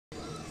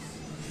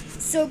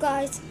So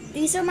guys,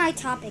 these are my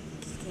topic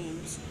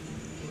games.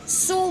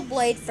 Soul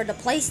Blade for the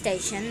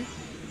PlayStation,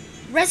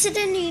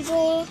 Resident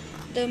Evil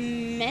The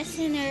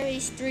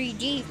Mercenaries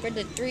 3D for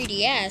the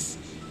 3DS,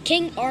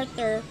 King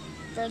Arthur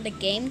for the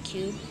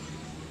GameCube,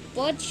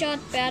 Bloodshot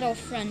Battle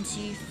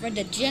Frenzy for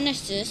the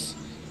Genesis,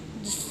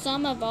 The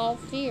Sum of All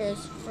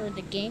Fears for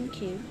the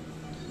GameCube,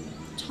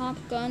 Top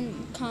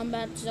Gun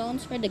Combat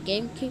Zones for the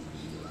GameCube,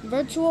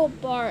 Virtual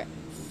Bar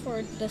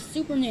for the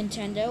Super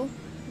Nintendo,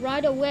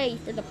 Ride Away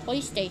for the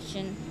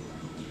PlayStation,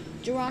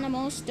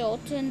 Geronimo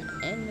Stilton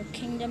in the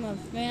Kingdom of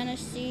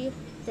Fantasy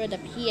for the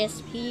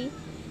PSP,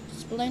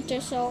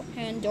 Splinter Cell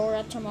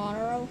Pandora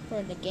Tomorrow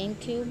for the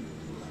GameCube,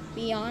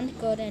 Beyond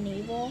Good and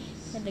Evil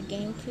for the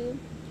GameCube,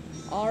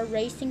 R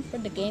Racing for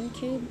the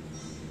GameCube,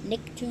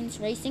 Nicktoons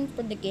Racing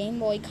for the Game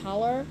Boy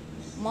Color,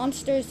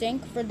 Monsters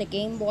Inc. for the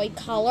Game Boy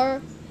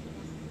Color,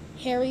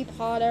 Harry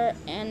Potter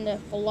and the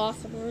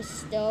Philosopher's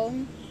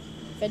Stone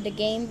for the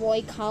Game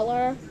Boy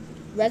Color,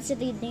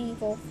 Resident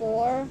Evil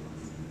 4,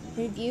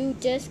 Review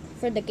Disc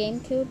for the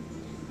GameCube,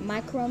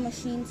 Micro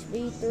Machines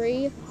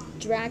V3,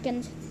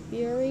 Dragon's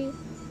Fury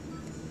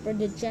for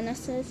the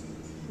Genesis,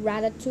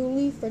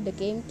 Ratatouille for the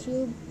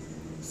GameCube,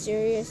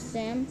 Serious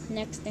Sam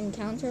Next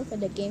Encounter for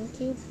the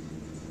GameCube,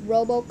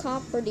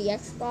 RoboCop for the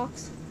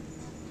Xbox,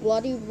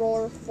 Bloody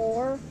Roar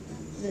 4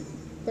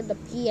 for the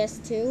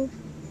PS2,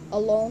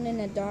 Alone in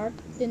the Dark,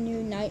 The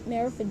New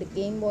Nightmare for the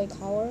Game Boy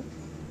Color,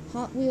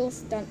 Hot Wheels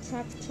Stunt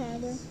Track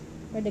Tracker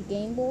for the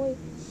Game Boy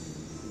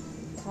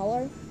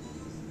Color,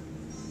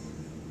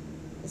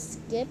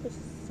 Skip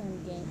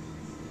some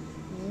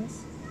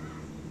games,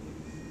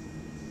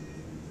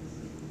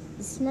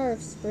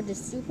 Smurfs for the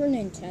Super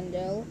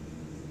Nintendo,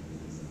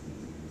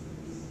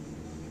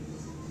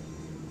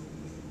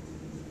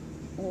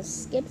 we'll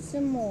skip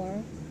some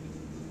more.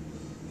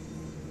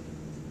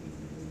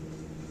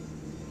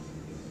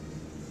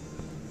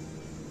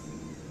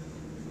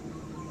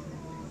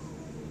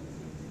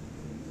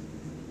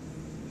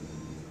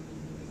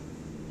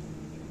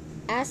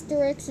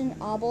 Asterix and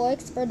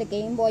Obelix for the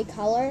Game Boy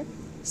Color,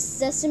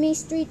 Sesame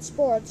Street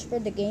Sports for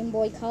the Game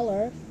Boy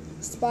Color,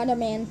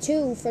 Spider-Man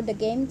 2 for the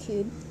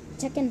GameCube,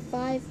 Tekken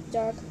 5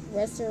 Dark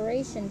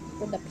Restoration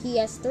for the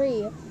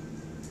PS3,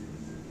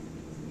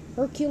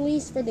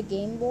 Hercules for the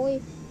Game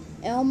Boy,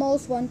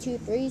 Elmo's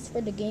 1-2-3s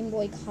for the Game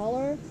Boy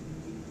Color,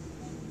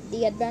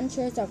 The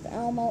Adventures of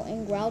Elmo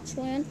and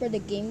Grouchland for the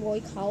Game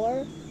Boy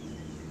Color,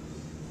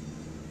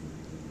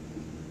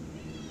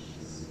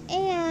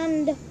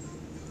 and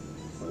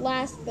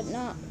last but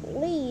not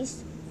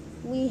least,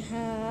 we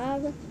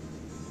have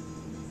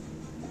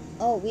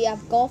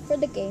Golf for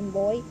the Game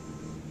Boy,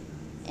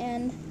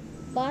 and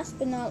last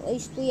but not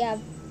least, we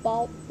have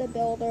Bolt the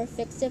Builder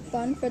Fix It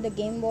Fun for the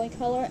Game Boy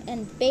Color,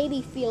 and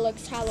Baby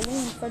Felix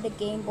Halloween for the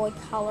Game Boy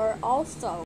Color also.